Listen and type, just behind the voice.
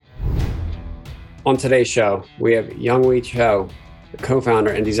On today's show, we have YoungHwi Cho, the co-founder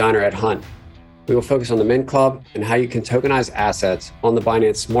and designer at Hunt. We will focus on the Mint Club and how you can tokenize assets on the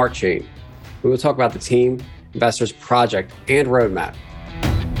Binance Smart Chain. We will talk about the team, investors, project, and roadmap.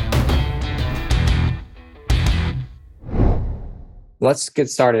 Let's get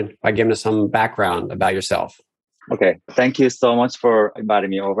started by giving us some background about yourself. Okay, thank you so much for inviting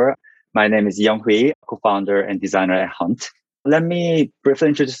me over. My name is YoungHwi, co-founder and designer at Hunt. Let me briefly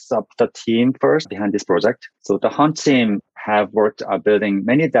introduce the team first behind this project. So the Hunt team have worked on building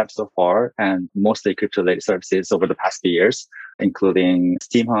many dApps so far and mostly crypto-related services over the past few years, including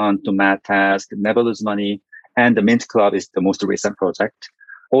Steam Hunt, Nomad Task, Never Lose Money, and the Mint Club is the most recent project.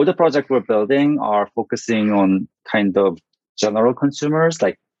 All the projects we're building are focusing on kind of general consumers,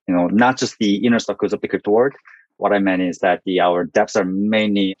 like, not just the inner circles of the crypto world. What I meant is that our dApps are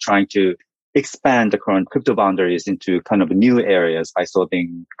mainly trying to expand the current crypto boundaries into kind of new areas by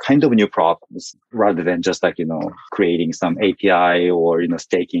solving kind of new problems rather than just creating some API or,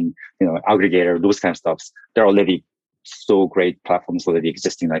 staking, aggregator, those kind of stuffs. They're already so great platforms already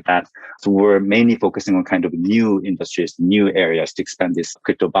existing like that. So we're mainly focusing on kind of new industries, new areas to expand these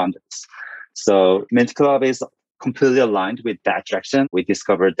crypto boundaries. So Mint Club is completely aligned with that direction. We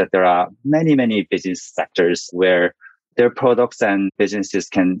discovered that there are many, many business sectors where their products and businesses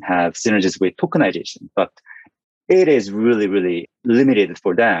can have synergies with tokenization, but it is really, really limited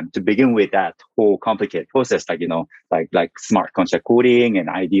for them to begin with that whole complicated process, like smart contract coding and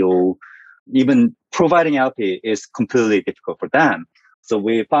IDO. Even providing LP is completely difficult for them. So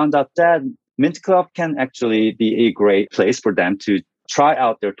we found out that Mint Club can actually be a great place for them to try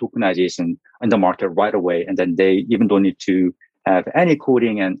out their tokenization in the market right away. And then they even don't need to have any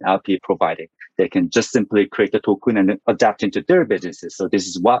coding and LP providing. They can just simply create the token and adapt into their businesses. So this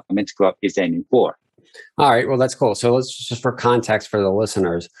is what Mint Club is aiming for. All right, well, that's cool. So let's just for context for the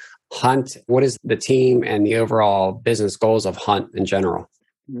listeners, Hunt, what is the team and the overall business goals of Hunt in general?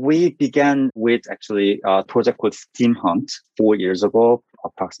 We began with actually a project called Steam Hunt 4 years ago,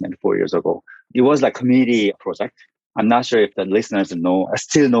 approximately 4 years ago. It was like a community project. I'm not sure if the listeners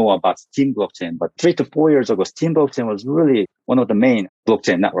still know about Steam blockchain, but 3 to 4 years ago, Steam blockchain was really one of the main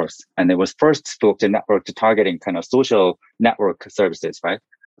blockchain networks. And it was first blockchain network to targeting kind of social network services, right?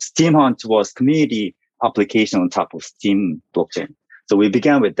 Steam Hunt was community application on top of Steam blockchain. So we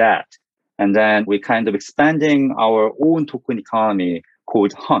began with that. And then we kind of expanding our own token economy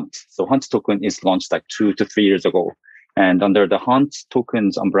called Hunt. So Hunt token is launched like 2 to 3 years ago. And under the Hunt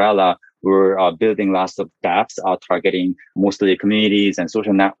tokens umbrella, we're building lots of dApps targeting mostly communities and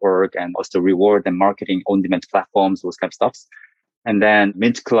social network and also reward and marketing on-demand platforms, those kind of stuff. And then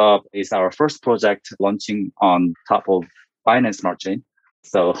Mint Club is our first project launching on top of Binance Smart Chain.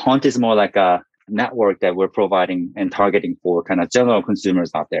 So Hunt is more like a network that we're providing and targeting for kind of general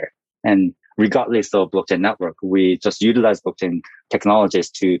consumers out there. And regardless of blockchain network, we just utilize blockchain technologies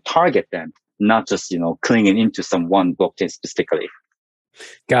to target them, not just, clinging into some one blockchain specifically.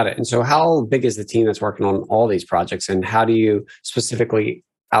 Got it. And so how big is the team that's working on all these projects, and how do you specifically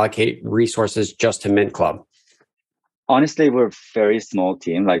allocate resources just to Mint Club? Honestly, we're a very small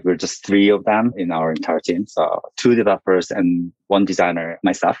team. Like we're just 3 of them in our entire team. So 2 developers and 1 designer,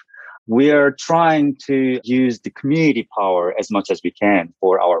 myself. We are trying to use the community power as much as we can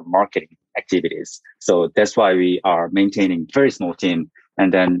for our marketing activities. So that's why we are maintaining a very small team.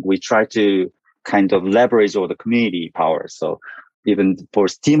 And then we try to kind of leverage all the community power. So even for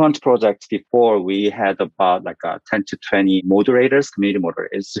Steam Hunt project before, we had about 10 to 20 moderators, community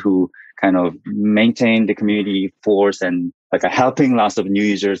moderators, who kind of maintain the community force and helping lots of new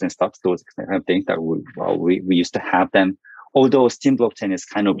users and stuff, those kind of things that we used to have them. Although Steam blockchain is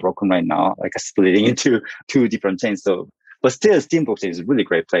kind of broken right now, splitting into 2 different chains. But still, Steam blockchain is a really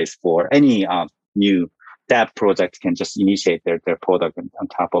great place for any new dApp project can just initiate their product on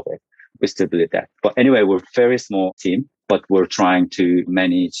top of it. We still believe that. But anyway, we're a very small team, but we're trying to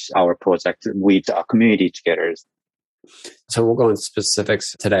manage our project with our community together. So we'll go into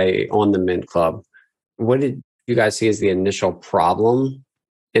specifics today on the Mint Club. What did you guys see as the initial problem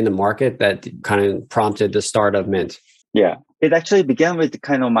in the market that kind of prompted the start of Mint? Yeah, it actually began with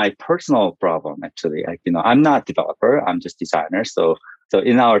kind of my personal problem, actually. I'm not a developer, I'm just designer. So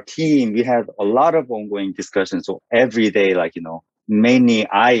in our team, we had a lot of ongoing discussions. So every day, mainly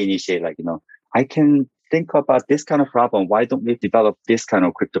I initiate, I can think about this kind of problem. Why don't we develop this kind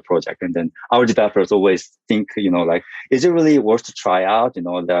of crypto project? And then our developers always think, is it really worth to try out?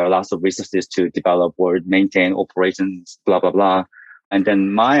 There are lots of resources to develop or maintain operations, blah, blah, blah. And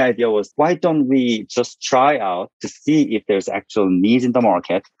then my idea was, why don't we just try out to see if there's actual needs in the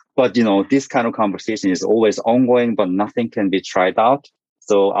market? But, this kind of conversation is always ongoing, but nothing can be tried out.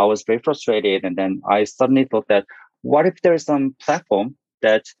 So I was very frustrated. And then I suddenly thought that what if there's some platform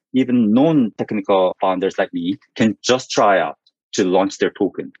that even non-technical founders like me can just try out to launch their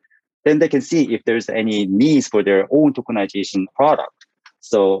token? Then they can see if there's any needs for their own tokenization product.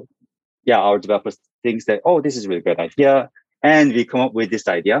 So yeah, our developers think that, oh, this is a really good idea. And we come up with this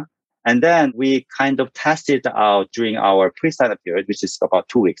idea. And then we kind of tested out during our pre-sign-up period, which is about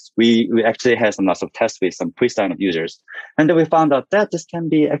 2 weeks. We actually had some lots of tests with some pre-sign-up users. And then we found out that this can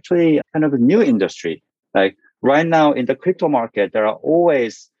be actually kind of a new industry. Like right now in the crypto market, there are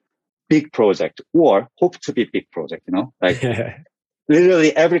always big projects or hope to be big project, like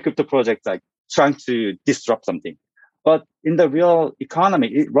literally every crypto project like trying to disrupt something. But in the real economy,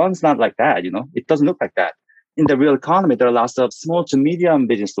 it runs not like that, it doesn't look like that. In the real economy, there are lots of small to medium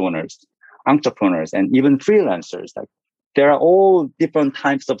business owners, entrepreneurs, and even freelancers. Like there are all different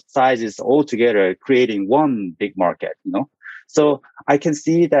types of sizes all together creating one big market, So I can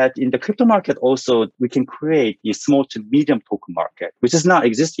see that in the crypto market also, we can create a small to medium token market, which does not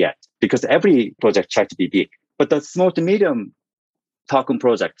exist yet because every project tries to be big. But the small to medium token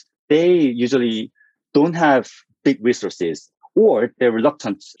projects, they usually don't have big resources or they're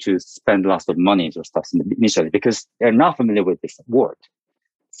reluctant to spend lots of money or stuff initially because they're not familiar with this word.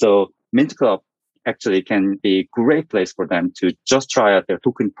 So Mint Club actually can be a great place for them to just try out their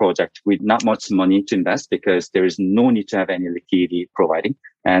token project with not much money to invest because there is no need to have any liquidity providing.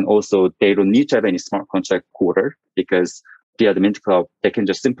 And also they don't need to have any smart contract quarter because via the Mint Club, they can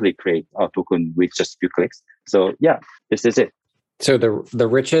just simply create a token with just a few clicks. So yeah, this is it. So the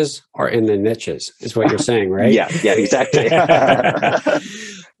riches are in the niches, is what you're saying, right? Yeah, exactly.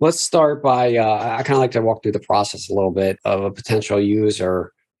 Let's start by, I kind of like to walk through the process a little bit of a potential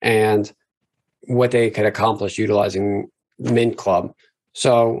user and what they could accomplish utilizing Mint Club.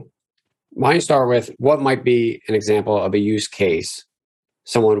 So why don't you start with what might be an example of a use case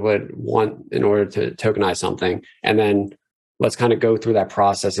someone would want in order to tokenize something, and then let's kind of go through that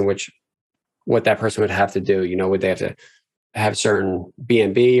process in which what that person would have to do. Would they have to have certain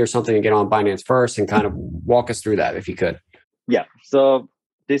BNB or something to get on Binance first, and kind of walk us through that if you could. Yeah. So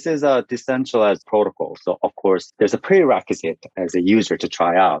this is a decentralized protocol. So of course, there's a prerequisite as a user to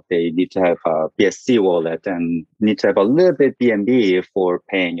try out. They need to have a BSC wallet and need to have a little bit BNB for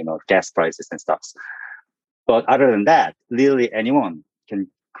paying, gas prices and stuff. But other than that, literally anyone can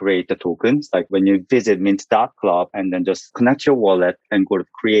create the tokens. Like when you visit mint.club and then just connect your wallet and go to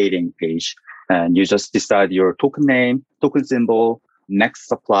creating page, and you just decide your token name, token symbol, next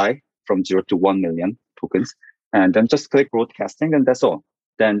supply from 0 to 1 million tokens, and then just click broadcasting, and that's all.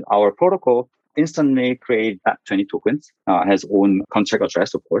 Then our protocol instantly create that 20 tokens, has own contract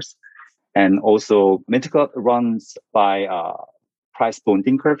address, of course. And also Mint Club runs by price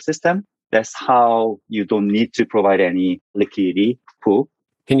bonding curve system. That's how you don't need to provide any liquidity pool.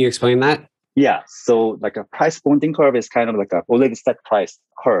 Can you explain that? Yeah. So like a price bonding curve is kind of like a already set price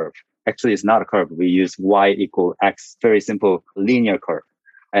curve. Actually, it's not a curve. We use Y equal X, very simple linear curve.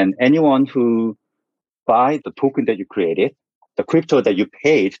 And anyone who buy the token that you created, the crypto that you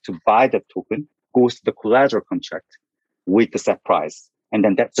paid to buy the token goes to the collateral contract with the set price. And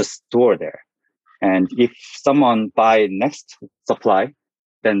then that's just stored there. And if someone buy next supply,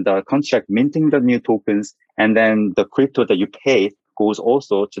 then the contract minting the new tokens, and then the crypto that you paid goes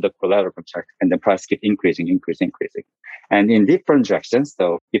also to the collateral contract, and the price keeps increasing. And in different directions,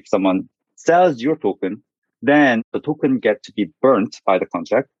 so if someone sells your token, then the token gets to be burnt by the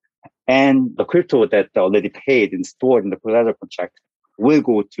contract, and the crypto that they already paid and stored in the collateral contract will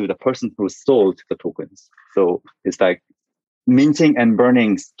go to the person who sold the tokens. So it's like minting and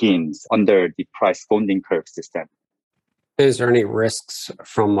burning schemes under the price bonding curve system. Is there any risks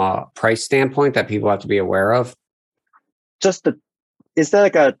from a price standpoint that people have to be aware of? Is there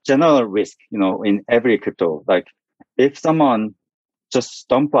like a general risk, in every crypto? Like if someone just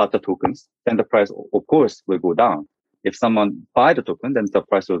dump out the tokens, then the price, of course, will go down. If someone buy the token, then the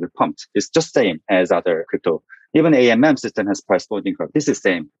price will be pumped. It's just same as other crypto. Even AMM system has price bonding curve. This is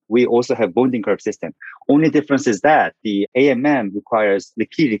same. We also have bonding curve system. Only difference is that the AMM requires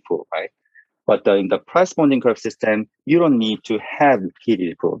liquidity pool, right? But in the price bonding curve system, you don't need to have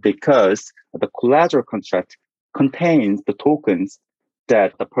liquidity pool because the collateral contract contains the tokens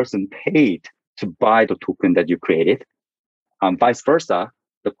that the person paid to buy the token that you created. Vice versa,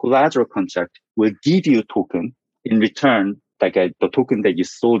 the collateral contract will give you a token in return, like the token that you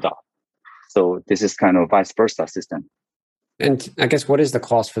sold out. So this is kind of vice versa system. And I guess what is the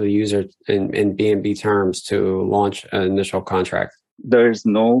cost for the user in BNB terms to launch an initial contract? There's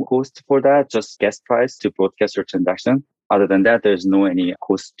no cost for that, just gas price to broadcast your transaction. Other than that, there's no any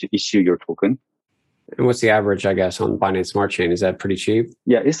cost to issue your token. And what's the average, I guess, on Binance Smart Chain? Is that pretty cheap?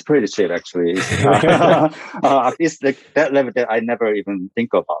 Yeah, it's pretty cheap actually. It's like that level that I never even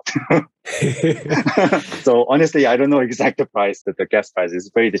think about. So honestly, I don't know exact price, but the gas price is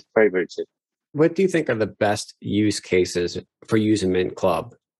very cheap. What do you think are the best use cases for using Mint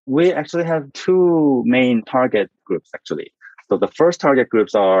Club? We actually have two main target groups actually. So the first target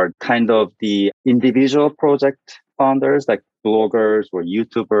groups are kind of the individual project founders, like bloggers or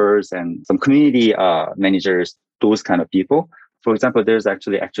YouTubers and some community managers, those kind of people. For example, there's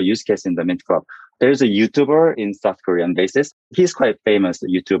actually actual use case in the Mint Club. There's a YouTuber in South Korean basis. He's quite famous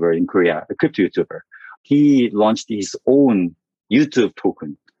YouTuber in Korea, a crypto YouTuber. He launched his own YouTube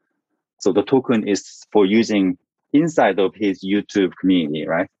token. So the token is for using inside of his YouTube community,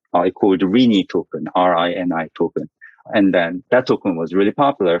 right? It's called Rini token, RINI token. And then that token was really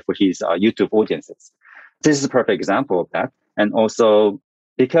popular for his YouTube audiences. This is a perfect example of that. And also,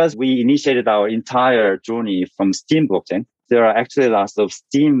 because we initiated our entire journey from Steam blockchain, there are actually lots of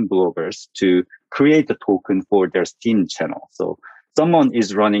Steam bloggers to create the token for their Steam channel. So someone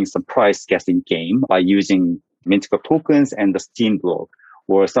is running some price guessing game by using Mint Club tokens and the Steam blog,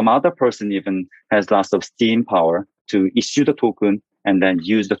 or some other person even has lots of Steam power to issue the token and then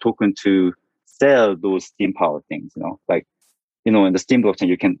use the token to sell those Steam power things, like, in the Steam blockchain,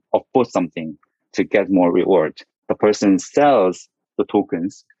 you can upvote something to get more reward. The person sells the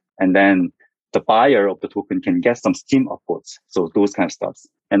tokens and then the buyer of the token can get some Steam upvotes. So those kind of stuff.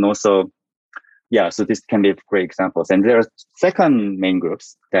 And also, yeah, so this can be great examples. And there are second main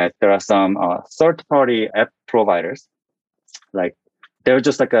groups that there are some third-party app providers, like they're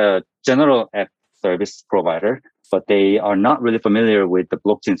just like a general app service provider, but they are not really familiar with the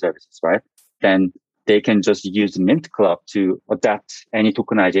blockchain services, right? Then they can just use Mint Club to adapt any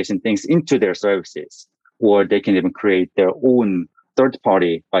tokenization things into their services, or they can even create their own third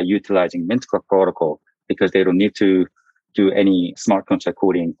party by utilizing Mint Club protocol because they don't need to do any smart contract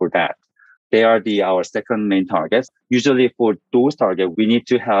coding for that. They are our second main targets. Usually for those targets, we need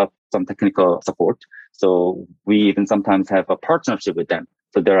to have some technical support. So we even sometimes have a partnership with them.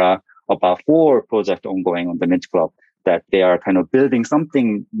 So there are about 4 projects ongoing on the Mint Club that they are kind of building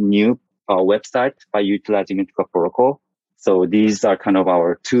something new, a website by utilizing Mint Club protocol. So these are kind of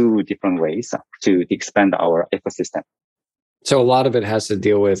our 2 different ways to expand our ecosystem. So a lot of it has to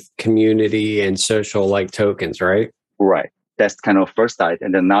deal with community and social like tokens, right? Right. That's kind of first side.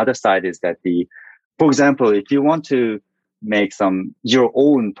 And another side is that for example, if you want to make your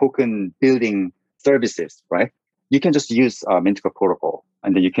own token building services, right? You can just use Mint Club protocol,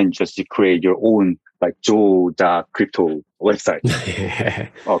 and then you can just create your own like Joe.crypto website,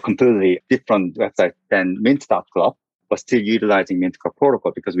 or completely different website than Mint.club, but still utilizing Mint Club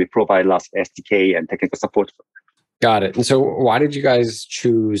protocol because we provide lots of SDK and technical support. Got it. And so why did you guys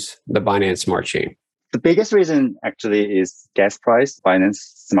choose the Binance Smart Chain? The biggest reason actually is gas price. Binance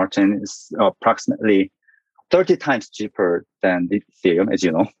Smart Chain is approximately 30 times cheaper than Ethereum, as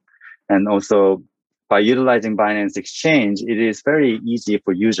you know. And also, by utilizing Binance Exchange, it is very easy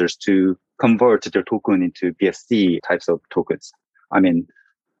for users to convert their token into BSC types of tokens. I mean,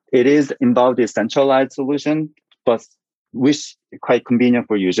 it is involved in centralized solution, but which is quite convenient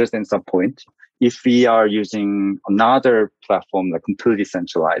for users at some point. If we are using another platform like completely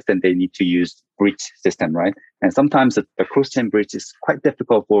centralized, then they need to use bridge system, right? And sometimes the cross-chain bridge is quite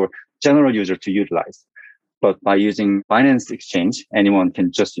difficult for general user to utilize. But by using Binance Exchange, anyone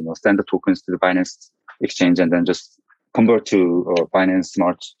can just send the tokens to the Binance Exchange and then just convert to Binance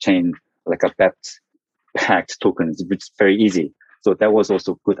Smart Chain like a backed tokens, which is very easy. So that was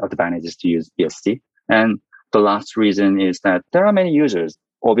also good advantages to use BSC. And the last reason is that there are many users.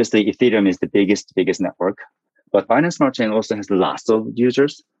 Obviously, Ethereum is the biggest network, but Binance Smart Chain also has lots of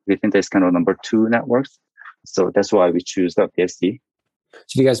users. We think there's kind of number 2 networks. So that's why we choose the BSC. So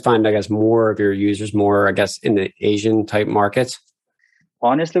do you guys find, I guess, more of your users more, I guess, in the Asian type markets?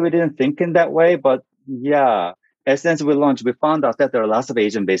 Honestly, we didn't think in that way, but yeah, as since we launched, we found out that there are lots of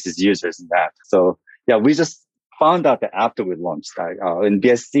Asian-based users in that. So yeah, we just found out that after we launched, in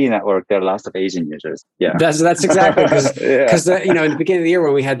BSC network, there are lots of Asian users. Yeah, that's exactly because in the beginning of the year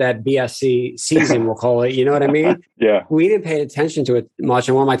when we had that BSC season, we'll call it, you know what I mean? Yeah, we didn't pay attention to it much,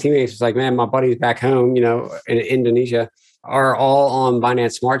 and one of my teammates was like, "Man, my buddies back home, in Indonesia, are all on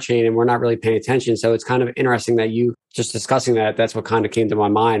Binance Smart Chain, and we're not really paying attention." So it's kind of interesting that you just discussing that. That's what kind of came to my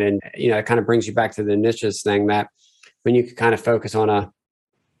mind, and it kind of brings you back to the niches thing that when you could kind of focus on a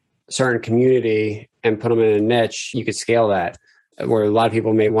certain community and put them in a niche, you could scale that. Where a lot of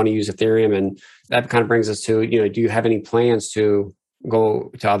people may want to use Ethereum, and that kind of brings us to do you have any plans to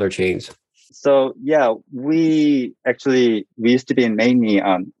go to other chains? So yeah, we used to be mainly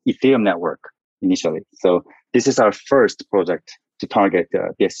on Ethereum network. initially. So this is our first project to target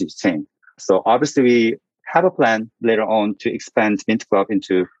the BSC chain. So obviously we have a plan later on to expand Mint Club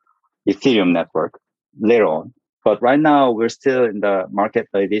into Ethereum network later on. But right now we're still in the market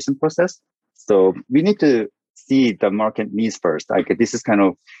validation process. So we need to see the market needs first. Like this is kind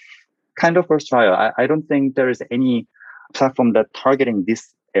of first trial. I don't think there is any platform that targeting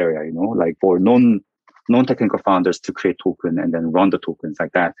this area, like for non-technical founders to create token and then run the tokens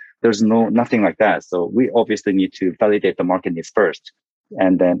like that. There's nothing like that. So we obviously need to validate the market needs first.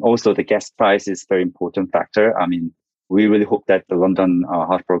 And then also the gas price is very important factor. I mean, we really hope that the London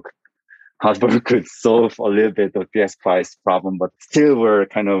hard fork could solve a little bit of gas price problem, but still we're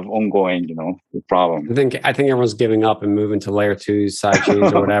kind of ongoing, the problem. I think everyone's giving up and moving to layer 2 side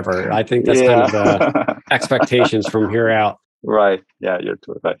chains or whatever. I think that's kind of the expectations from here out. Right. Yeah, you're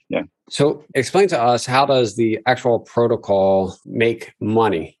totally right. Yeah. So explain to us, how does the actual protocol make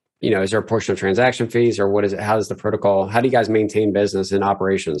money? Is there a portion of transaction fees, or what is it? How does the protocol, how do you guys maintain business and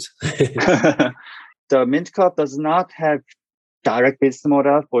operations? The Mint Club does not have direct business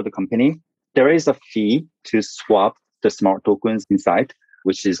model for the company. There is a fee to swap the smart tokens inside,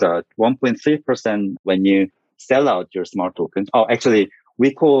 which is 1.3% when you sell out your smart tokens. Oh, actually,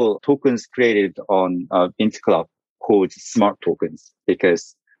 we call tokens created on Mint Club called smart tokens,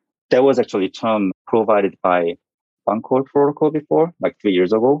 because there was actually a term provided by Bancor protocol before, like 3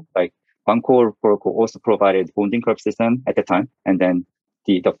 years ago. Like Bancor protocol also provided bonding curve system at the time. And then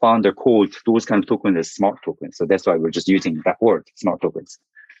the founder called those kind of tokens as smart tokens. So that's why we're just using that word, smart tokens.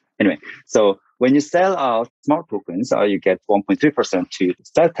 Anyway, so when you sell out smart tokens, you get 1.3% to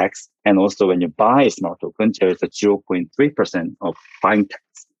sell tax. And also when you buy a smart token, there's a 0.3% of buying tax.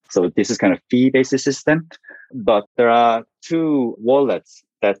 So this is kind of fee-based system. But there are two wallets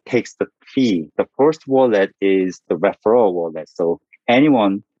that takes the fee. The first wallet is the referral wallet. So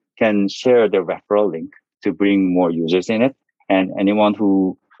anyone can share their referral link to bring more users in it. And anyone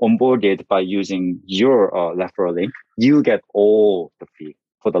who onboarded by using your referral link, you get all the fee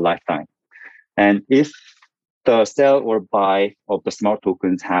for the lifetime. And if the sell or buy of the smart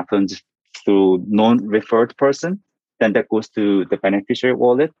tokens happens through non-referred person, then that goes to the beneficiary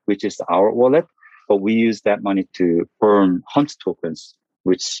wallet, which is our wallet. But we use that money to burn Hunt tokens,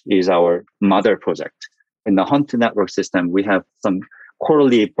 which is our mother project. In the Hunt network system, we have some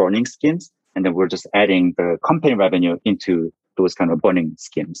quarterly burning schemes, and then we're just adding the company revenue into those kind of burning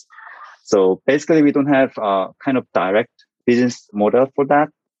schemes. So basically, we don't have kind of direct business model for that,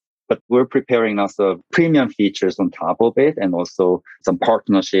 but we're preparing lots of premium features on top of it, and also some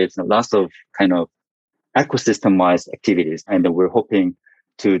partnerships and lots of kind of ecosystem-wise activities. And then we're hoping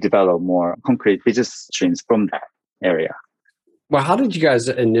to develop more concrete business streams from that area. Well, how did you guys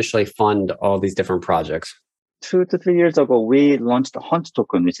initially fund all these different projects? 2 to 3 years ago, we launched a Hunt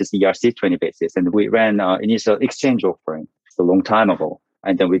token, which is ERC20 basis, and we ran initial exchange offering a long time ago.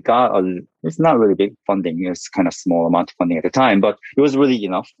 And then we got it's not really big funding. It's kind of small amount of funding at the time, but it was really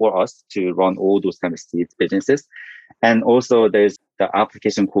enough for us to run all those kind of seed businesses. And also there's the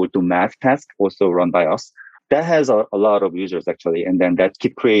application called Do Math Task, also run by us. That has a lot of users actually. And then that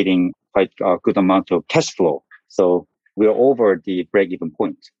keep creating quite a good amount of cash flow. So we're over the break-even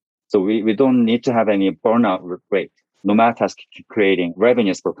point. So we don't need to have any burnout rate. No matter keep creating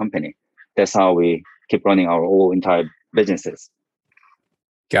revenues per company. That's how we keep running our whole entire businesses.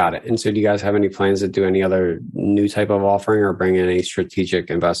 Got it. And so do you guys have any plans to do any other new type of offering or bring in any strategic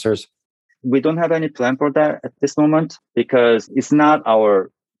investors? We don't have any plan for that at this moment, because it's not our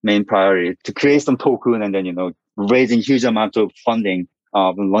main priority to create some token and then, raising huge amount of funding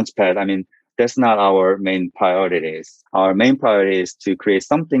on Launchpad. I mean, that's not our main priority. Our main priority is to create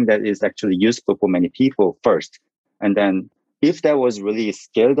something that is actually useful for many people first. And then if that was really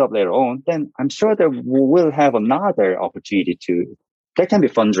scaled up later on, then I'm sure that we will have another opportunity that can be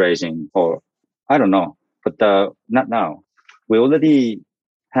fundraising, or I don't know, but not now. We already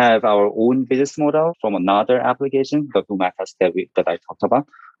have our own business model from another application, the Lumatas that I talked about.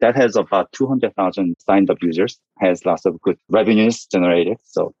 That has about 200,000 signed up users, has lots of good revenues generated.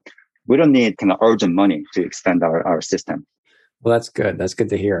 So we don't need kind of urgent money to extend our system. Well, that's good. That's good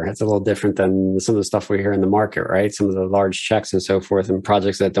to hear. It's a little different than some of the stuff we hear in the market, right? Some of the large checks and so forth and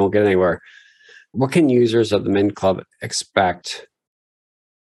projects that don't get anywhere. What can users of the Mint Club expect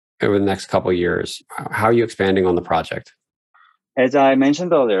over the next couple of years? How are you expanding on the project? As I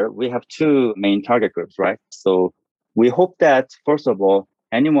mentioned earlier, we have two main target groups, right? So we hope that, first of all,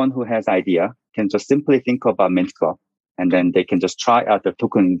 anyone who has idea can just simply think about Mint Club, and then they can just try out the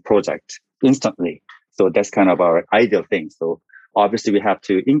token project instantly. So that's kind of our ideal thing. So obviously we have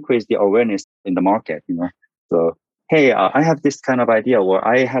to increase the awareness in the market, So hey, I have this kind of idea, or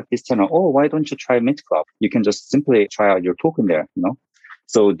I have this channel. Oh, why don't you try Mint Club? You can just simply try out your token there,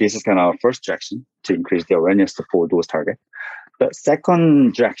 So this is kind of our first direction to increase the awareness for those targets. The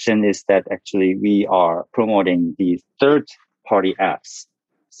second direction is that actually we are promoting the third party apps.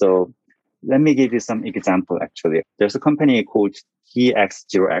 So let me give you some example actually. There's a company called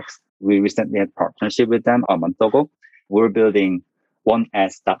TX0X. We recently had partnership with them a month ago. We're building one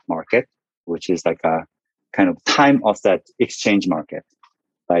S market, which is like a kind of time offset exchange market.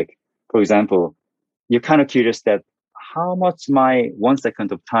 Like, for example, you're kind of curious that how much my 1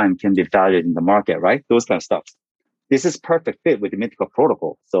 second of time can be valued in the market, right? Those kind of stuff. This is perfect fit with the Mythical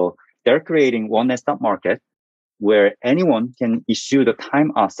protocol. So they're creating one stock market where anyone can issue the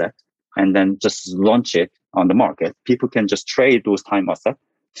time asset and then just launch it on the market. People can just trade those time assets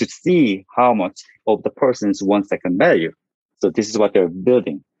to see how much of the person's 1 second value. So this is what they're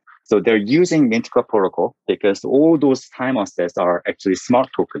building. So they're using Mythical protocol because all those time assets are actually smart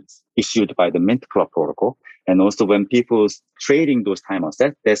tokens issued by the Mythical protocol. And also when people's trading those time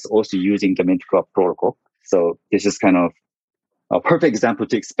assets, that's also using the Mythical protocol. So this is kind of a perfect example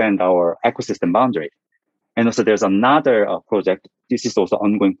to expand our ecosystem boundary. And also there's another project. This is also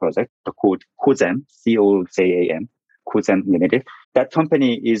an ongoing project called COJAM, COJAM, COJAM Limited. That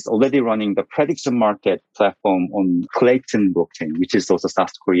company is already running the prediction market platform on Clayton blockchain, which is also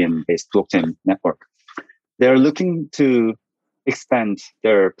South Korean based blockchain network. They're looking to expand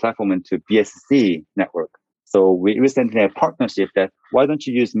their platform into BSC network. So we recently had a partnership that why don't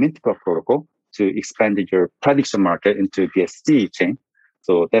you use Mythical protocol to expand your prediction market into BSC chain.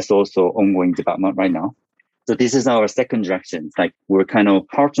 So that's also ongoing development right now. So this is our second direction. Like we're kind of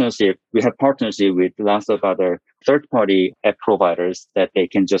partnership. We have partnership with lots of other third-party app providers that they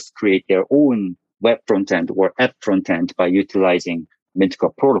can just create their own web front-end or app front-end by utilizing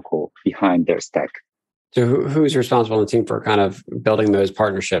Mythical protocol behind their stack. So who's responsible in the team for kind of building those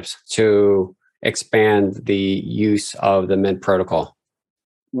partnerships to expand the use of the Mint protocol?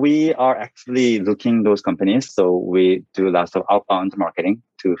 We are actually looking those companies. So we do lots of outbound marketing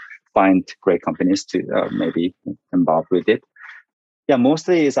to find great companies to maybe involve with it. Yeah,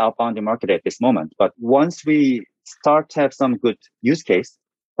 mostly is outbound market at this moment. But once we start to have some good use case,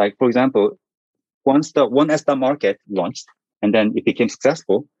 like for example, once the one S market launched and then it became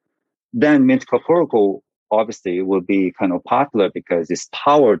successful, then Mythical protocol obviously will be kind of popular because it's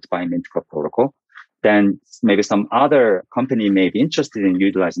powered by Mythical protocol. Then maybe some other company may be interested in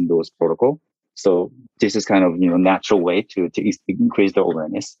utilizing those protocol. So this is kind of natural way to increase the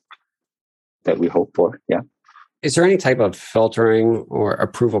awareness that we hope for. Yeah. Is there any type of filtering or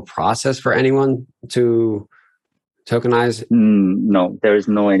approval process for anyone to tokenize? No, there is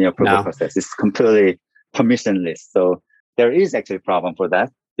no any approval process. It's completely permissionless. So there is actually a problem for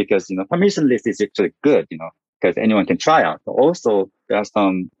that because permissionless is actually good, because anyone can try out. But also there are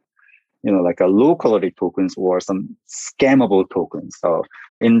some like a low quality tokens or some scammable tokens. So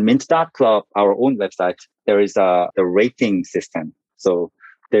in Mint.club, our own website, there is the rating system. So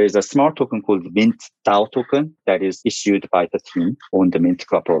there is a smart token called Mint DAO token that is issued by the team on the Mint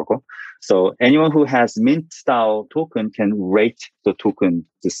Club protocol. So anyone who has Mint DAO token can rate the token,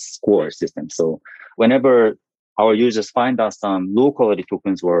 the score system. So whenever our users find out some low quality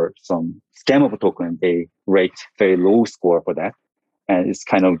tokens or some scammable token, they rate very low score for that. And it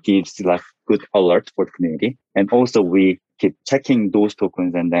kind of gives like good alert for the community. And also we keep checking those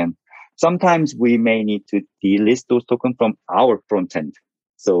tokens. And then sometimes we may need to delist those tokens from our front end.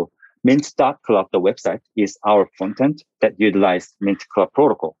 So Mint.club, the website, is our front end that utilize Mint Club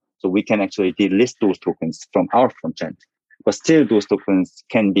protocol. So we can actually delist those tokens from our front end. But still those tokens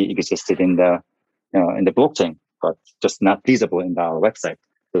can be existed in the blockchain, but just not visible in our website.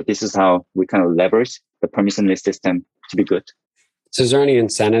 So this is how we kind of leverage the permissionless system to be good. So is there any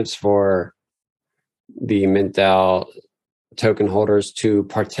incentives for the Mint DAO token holders to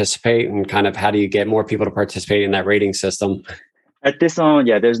participate, and kind of how do you get more people to participate in that rating system? At this one,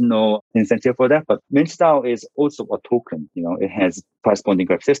 there's no incentive for that, but Mint DAO is also a token. It has corresponding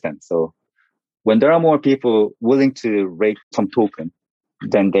graph system. So when there are more people willing to rate some token,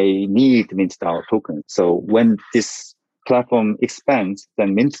 then they need Mint DAO token. So when this platform expands,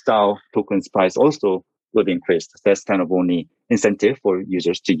 then Mint DAO token's price also will be increased. That's kind of only incentive for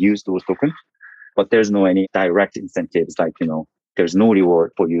users to use those tokens. But there's no any direct incentives like, there's no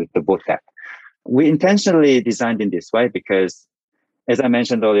reward for you to vote that. We intentionally designed in this way because, as I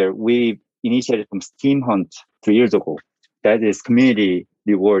mentioned earlier, we initiated from Steam Hunt 3 years ago. That is community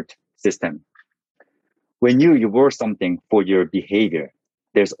reward system. When you reward something for your behavior,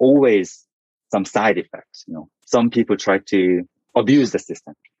 there's always some side effects. Some people try to abuse the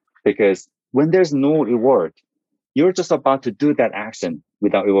system because when there's no reward, you're just about to do that action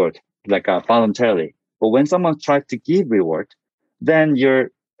without reward, like voluntarily. But when someone tries to give reward, then your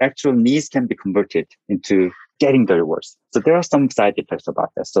actual needs can be converted into getting the rewards. So there are some side effects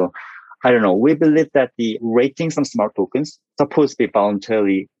about that. So I don't know. We believe that the rating some smart tokens supposed to be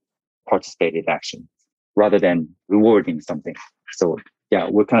voluntarily participated action rather than rewarding something. So yeah,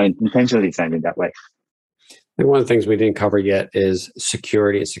 we're kind of intentionally designed in that way. And one of the things we didn't cover yet is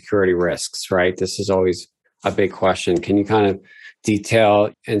security and security risks, right? This is always a big question. Can you kind of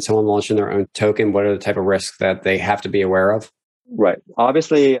detail in someone launching their own token, what are the type of risks that they have to be aware of? Right.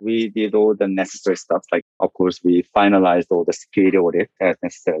 Obviously, we did all the necessary stuff. Like, of course, we finalized all the security audit as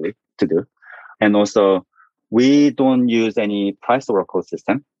necessarily to do. And also, we don't use any price oracle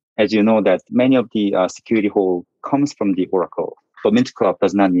system. As you know, that many of the security hole comes from the oracle. But Mint Club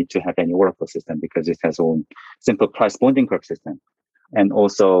does not need to have any oracle system because it has own simple price bonding curve system. And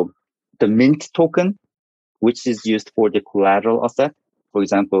also, the Mint token, which is used for the collateral asset. For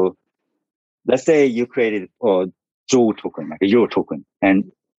example, let's say you created a Joe token, like a Euro token.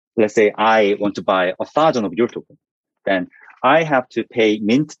 And let's say I want to buy 1,000 of your token. Then I have to pay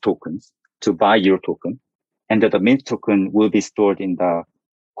Mint tokens to buy your token. And the Mint token will be stored in the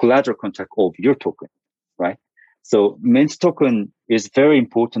collateral contract of your token, right? So Mint token is very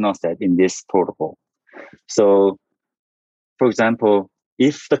important asset in this protocol. So for example,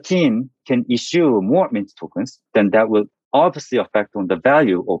 if the team can issue more Mint tokens, then that will obviously affect on the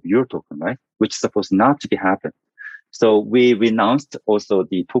value of your token, right? Which is supposed not to be happen. So we renounced also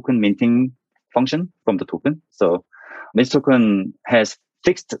the token minting function from the token. So Mint token has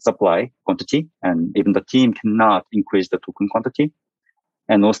fixed supply quantity, and even the team cannot increase the token quantity.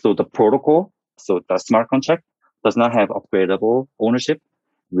 And also the protocol, so the smart contract does not have upgradable ownership.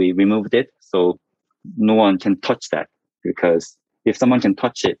 We removed it, so no one can touch that, because if someone can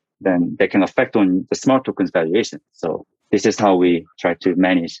touch it, then they can affect on the smart tokens valuation. So this is how we try to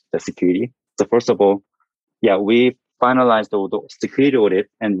manage the security. So first of all, yeah, we finalized all the security audit,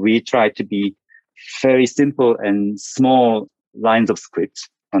 and we try to be very simple and small lines of script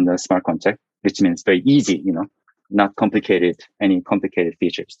on the smart contract, which means very easy, not complicated, any complicated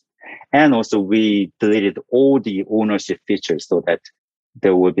features. And also we deleted all the ownership features so that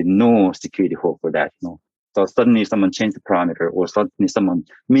there will be no security hole for that. So suddenly someone changed the parameter, or suddenly someone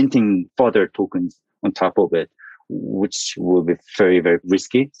minting further tokens on top of it, which will be very, very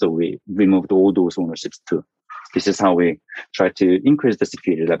risky. So we removed all those ownerships too. This is how we try to increase the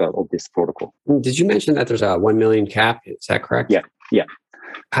security level of this protocol. Did you mention that there's a 1 million cap? Is that correct? Yeah.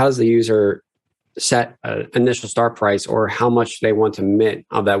 How does the user set an initial start price, or how much they want to mint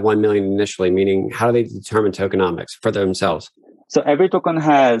of that 1 million initially? Meaning, how do they determine tokenomics for themselves? So every token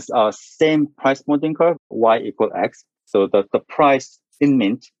has a same price bonding curve, Y equal X. So the price in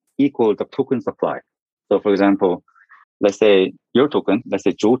mint equal the token supply. So for example, let's say your token, let's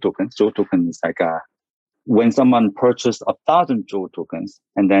say Joe token. Joe token is like when someone purchased 1,000 Joe tokens,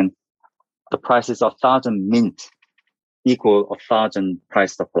 and then the price is 1,000 mint equal 1,000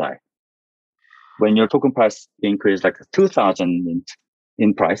 price supply. When your token price increase like 2,000 mint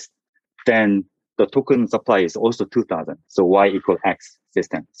in price, then the token supply is also 2,000. So Y equal X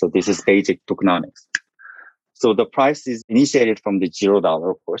system. So this is basic tokenomics. So the price is initiated from the $0,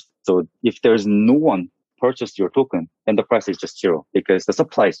 of course. So if there's no one purchased your token, then the price is just zero because the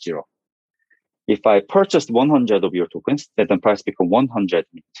supply is zero. If I purchased 100 of your tokens, then the price becomes 100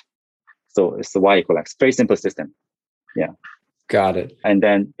 mint. So it's the Y equal X. Very simple system. Yeah. Got it. And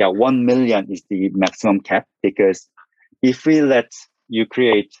then 1 million is the maximum cap, because if we let you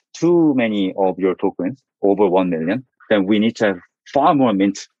create too many of your tokens over 1 million, then we need to have far more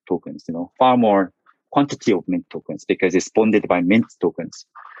mint tokens, far more quantity of mint tokens, because it's bonded by mint tokens.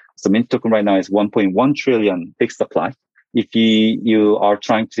 So mint token right now is 1.1 trillion fixed supply. If you are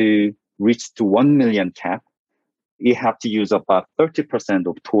trying to reach to 1 million cap, you have to use about 30%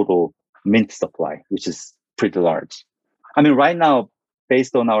 of total mint supply, which is pretty large. I mean, right now,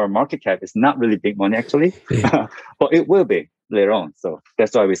 based on our market cap, it's not really big money actually, but it will be later on. So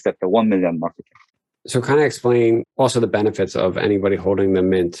that's why we set the 1 million market cap. So kind of explain also the benefits of anybody holding the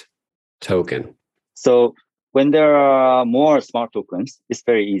Mint token. So when there are more smart tokens, it's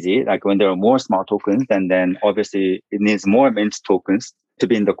very easy. Like when there are more smart tokens, then obviously it needs more Mint tokens to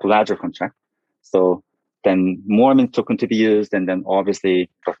be in the collateral contract. So then more Mint token to be used, and then obviously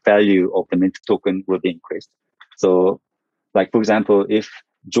the value of the Mint token will be increased. So like, for example, if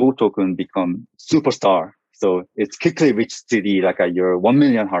Joe token become superstar, so it's quickly reached to the your 1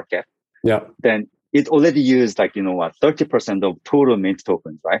 million hard cap. Yeah. Then it already used 30% of total Mint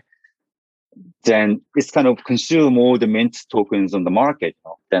tokens, right? Then it's kind of consume all the Mint tokens on the market.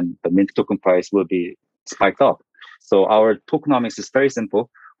 Then the Mint token price will be spiked up. So our tokenomics is very simple.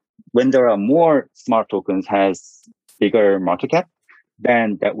 When there are more smart tokens has bigger market cap,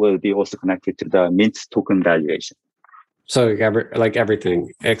 then that will be also connected to the mint token valuation. So like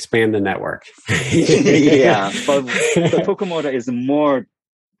everything, expand the network. Yeah, but the token model is more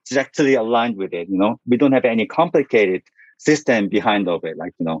directly aligned with it. We don't have any complicated system behind of it.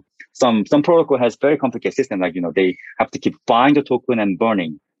 Like, some protocol has very complicated system. Like, they have to keep buying the token and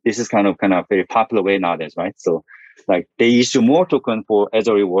burning. This is kind of very popular way nowadays, right? So like they issue more token as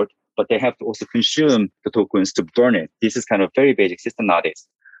a reward, but they have to also consume the tokens to burn it. This is kind of very basic system nowadays.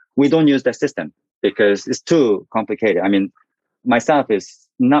 We don't use that system because it's too complicated. I mean, myself is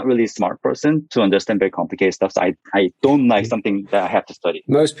not really a smart person to understand very complicated stuff. So I don't like something that I have to study.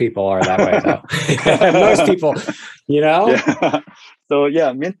 Most people are that way though. Most people, Yeah. So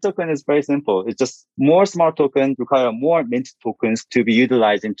yeah, mint token is very simple. It's just more smart token require more mint tokens to be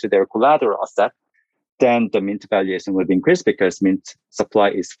utilized into their collateral asset. Then the mint valuation will be increased because mint supply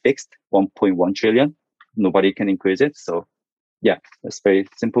is fixed, 1.1 trillion. Nobody can increase it. So yeah, that's very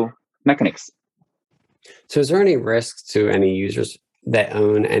simple mechanics. So is there any risk to any users that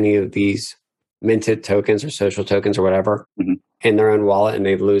own any of these minted tokens or social tokens or whatever in their own wallet and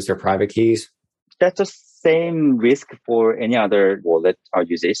they lose their private keys? That's the same risk for any other wallet or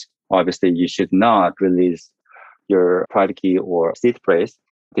usage. Obviously, you should not release your private key or seed phrase.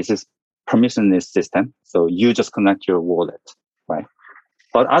 This is permissionless system. So you just connect your wallet, right?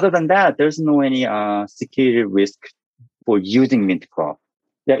 But other than that, there's no any security risk for using Mint Club.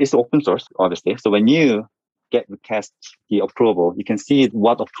 Yeah, it's open source, obviously. So when you request the approval, you can see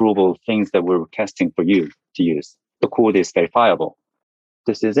what approval things that we're requesting for you to use. The code is verifiable.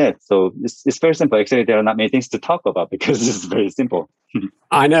 This is it. So it's very simple. Actually, there are not many things to talk about because it's very simple.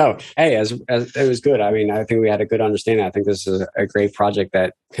 I know. Hey, as it was good. I mean, I think we had a good understanding. I think this is a great project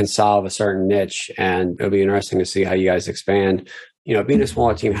that can solve a certain niche, and it'll be interesting to see how you guys expand. Being a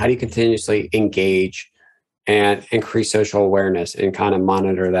smaller team, how do you continuously engage and increase social awareness and kind of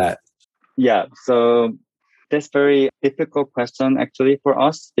monitor that? Yeah. So that's very difficult question actually for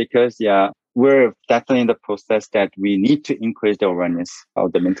us because we're definitely in the process that we need to increase the awareness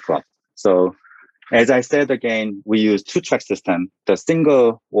of the Mint Club. So as I said again, we use two-track system. The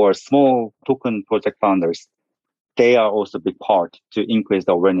single or small token project founders, they are also a big part to increase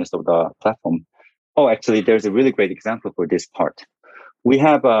the awareness of the platform. Oh, actually, there's a really great example for this part. We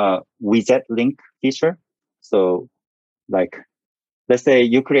have a widget link feature. So like, let's say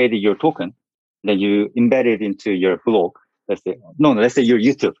you created your token, then you embed it into your blog. Let's say your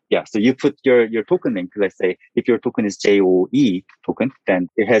YouTube. Yeah. So you put your token link. Let's say if your token is JOE token, then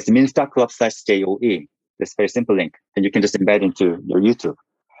it has mint.club/JOE. That's a very simple link. And you can just embed into your YouTube.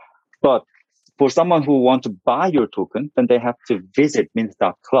 But for someone who wants to buy your token, then they have to visit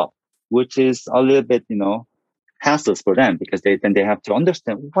mint.club, which is a little bit, hassles for them because they have to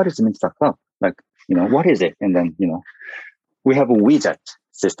understand what is mint.club? Like, what is it? And then, we have a widget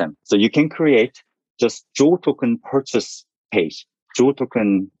system. So you can create just Joe token purchase page, Joe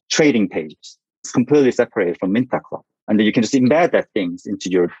token trading pages. It's completely separated from Mint Club. And then you can just embed that things into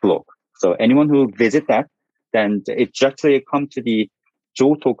your blog. So anyone who visit that, then it directly come to the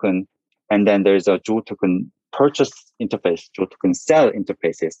Joe token. And then there's a Joe token purchase interface, Joe token sell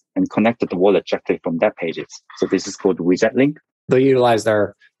interfaces, and connect to the wallet directly from that pages. So this is called widget link. They'll utilize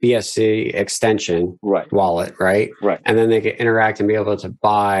their BSC extension wallet, right? Right. And then they can interact and be able to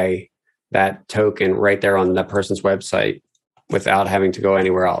buy that token right there on that person's website without having to go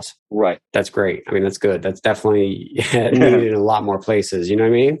anywhere else. Right. That's great. I mean, that's good. That's definitely needed in a lot more places. You know what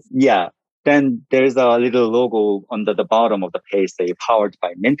I mean? Yeah. Then there's a little logo under the bottom of the page say powered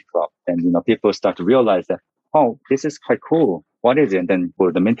by Mint Club. And, people start to realize that, oh, this is quite cool. What is it? And then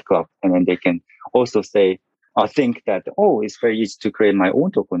for the Mint Club. And then they can also say, I think that, oh, it's very easy to create my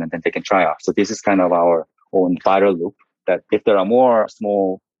own token and then they can try out. So this is kind of our own viral loop that if there are more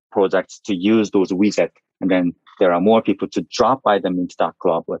small projects to use those widgets, and then there are more people to drop by the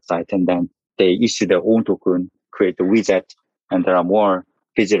Mint.club website, and then they issue their own token, create the widget, and there are more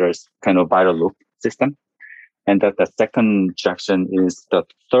visitors, kind of viral loop system. And that the second direction is the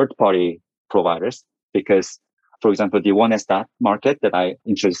third-party providers, because, for example, the 1S market that I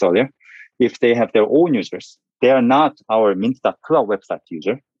introduced earlier, if they have their own users, they are not our Mint.club website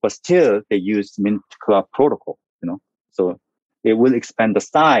user, but still they use Mint Club protocol, So it will expand the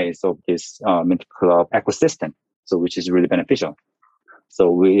size of this Mint Club ecosystem, so which is really beneficial.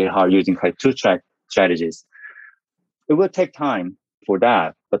 So we are using quite two-track strategies. It will take time for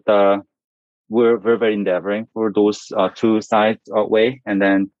that, but we're very endeavoring for those two sides way, and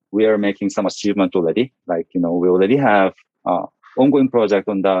then we are making some achievement already. Like we already have ongoing project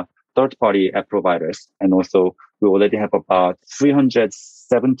on the third-party app providers, and also we already have about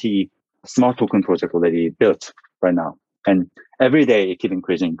 370 smart token projects already built right now. And every day it keeps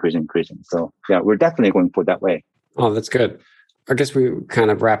increasing. So yeah, we're definitely going for that way. Oh, that's good. I guess we kind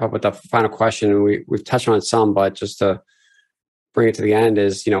of wrap up with the final question. We've touched on it some, but just to bring it to the end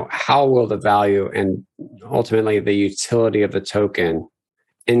is, how will the value and ultimately the utility of the token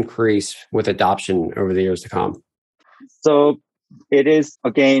increase with adoption over the years to come? So it is,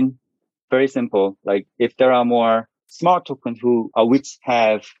 again, very simple. Like if there are more smart tokens which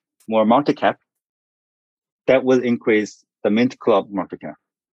have more market cap, that will increase the Mint Club market cap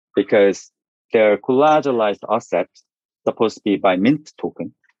because they're collateralized assets supposed to be by Mint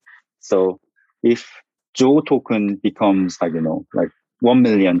token. So if Joe token becomes like 1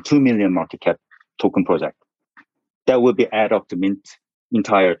 million, 2 million market cap token project, that will be add up to Mint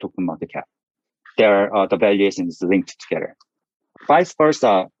entire token market cap. The valuation is linked together. Vice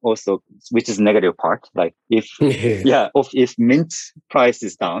versa also, which is negative part. Like if Mint price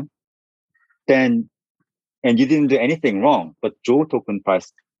is down, then and you didn't do anything wrong, but Joe token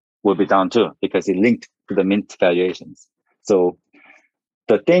price will be down too because it linked to the Mint valuations. So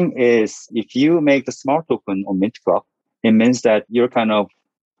the thing is, if you make the smart token on Mint Club, it means that you're kind of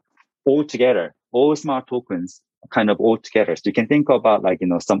all together, all smart tokens kind of all together. So you can think about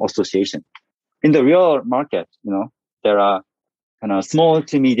some association. In the real market, there are kind of small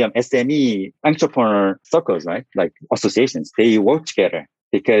to medium SME entrepreneur circles, right? Like associations, they work together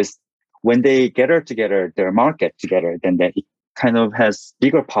because when they gather together their market together, then it kind of has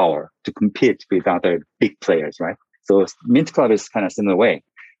bigger power to compete with other big players, right? So Mint Club is kind of similar way.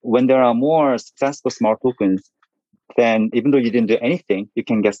 When there are more successful smart tokens, then even though you didn't do anything, you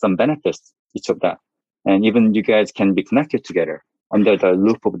can get some benefits, each of that. And even you guys can be connected together under the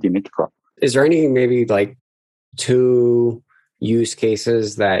loop of the Mint Club. Is there any maybe like 2 use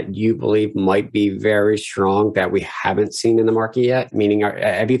cases that you believe might be very strong that we haven't seen in the market yet? Meaning,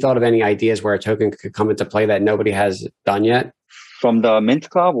 have you thought of any ideas where a token could come into play that nobody has done yet? From the Mint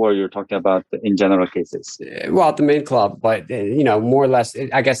Club, or you're talking about in general cases? Well, at the Mint Club, but more or less,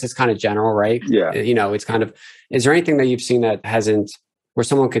 I guess it's kind of general, right? Yeah. It's kind of, is there anything that you've seen that hasn't, where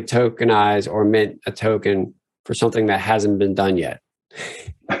someone could tokenize or mint a token for something that hasn't been done yet?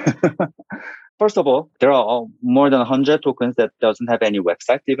 First of all, there are more than 100 tokens that doesn't have any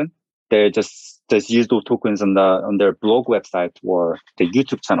website even. They just use those tokens on their blog website or the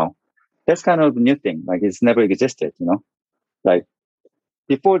YouTube channel. That's kind of a new thing. Like it's never existed, Like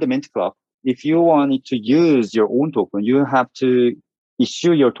before the Mint Club, if you wanted to use your own token, you have to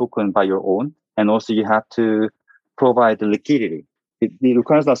issue your token by your own. And also you have to provide the liquidity. It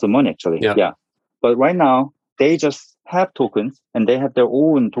requires lots of money actually. Yeah. But right now they just have tokens and they have their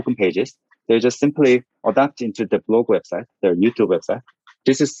own token pages. They just simply adapt into the blog website, their YouTube website.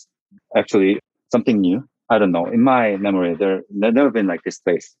 This is actually something new. I don't know. In my memory, there's never been like this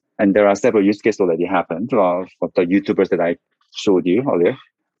place. And there are several use cases already happened of the YouTubers that I showed you earlier.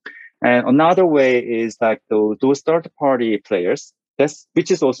 And another way is like those third-party players,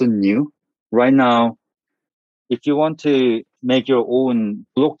 which is also new. Right now, if you want to make your own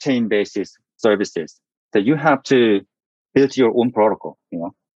blockchain-based services, that you have to build your own protocol,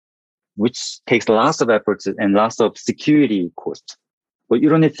 which takes lots of efforts and lots of security costs. But you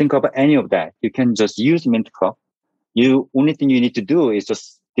don't need to think about any of that. You can just use Mint Club. Only thing you need to do is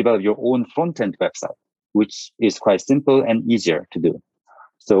just develop your own front-end website, which is quite simple and easier to do.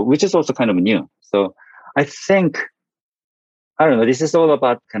 So, which is also kind of new. So I think, I don't know, this is all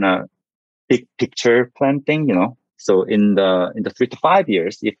about kind of big picture plan thing, So in the 3 to 5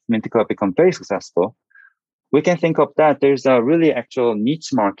 years, if Mint Club become very successful, we can think of that there's a really actual niche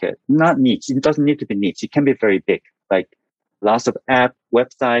market. Not niche. It doesn't need to be niche. It can be very big, like lots of app,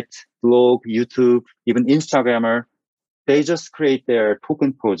 website, blog, YouTube, even Instagrammer. They just create their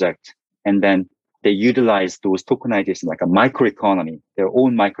token project and then they utilize those tokenization like a microeconomy, their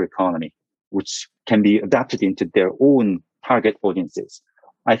own microeconomy, which can be adapted into their own target audiences.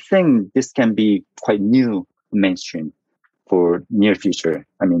 I think this can be quite new mainstream for near future.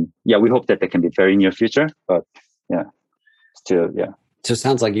 I mean, we hope that can be very near future, but still. So it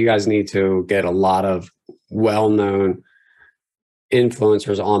sounds like you guys need to get a lot of well-known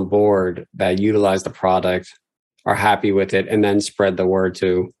influencers on board that utilize the product, are happy with it, and then spread the word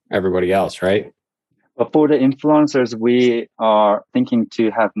to everybody else, right? But for the influencers, we are thinking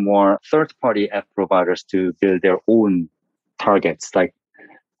to have more third-party app providers to build their own targets. Like,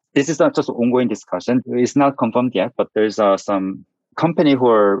 this is not just an ongoing discussion. It's not confirmed yet, but there's some company who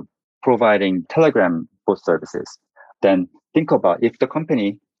are providing Telegram bot services. Then think about if the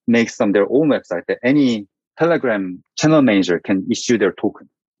company makes their own website that any Telegram channel manager can issue their token.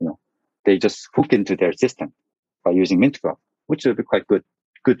 They just hook into their system. by using Mint Club, which would be quite good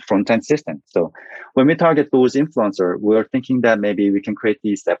front-end system. So when we target those influencers, we're thinking that maybe we can create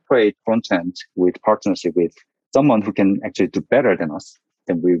these separate front-end with partnership with someone who can actually do better than us.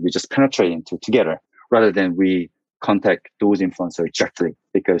 Then we just penetrate into together rather than we contact those influencers directly,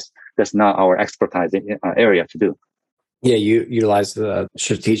 because that's not our expertise area to do. Yeah, you utilize the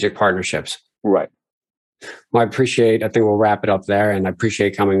strategic partnerships. Right. Well, I think we'll wrap it up there, and I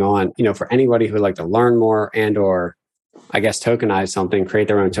appreciate coming on. For anybody who would like to learn more and or I guess tokenize something, create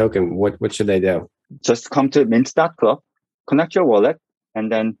their own token, what should they do? Just come to mint.club, connect your wallet,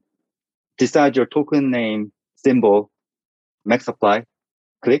 and then decide your token name, symbol, max supply,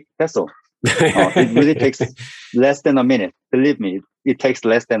 click, that's all. It really takes less than a minute. Believe me, it takes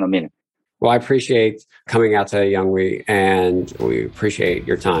less than a minute. Well, I appreciate coming out to YoungHwi, and we appreciate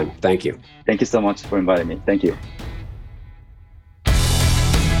your time. Thank you. Thank you so much for inviting me. Thank you.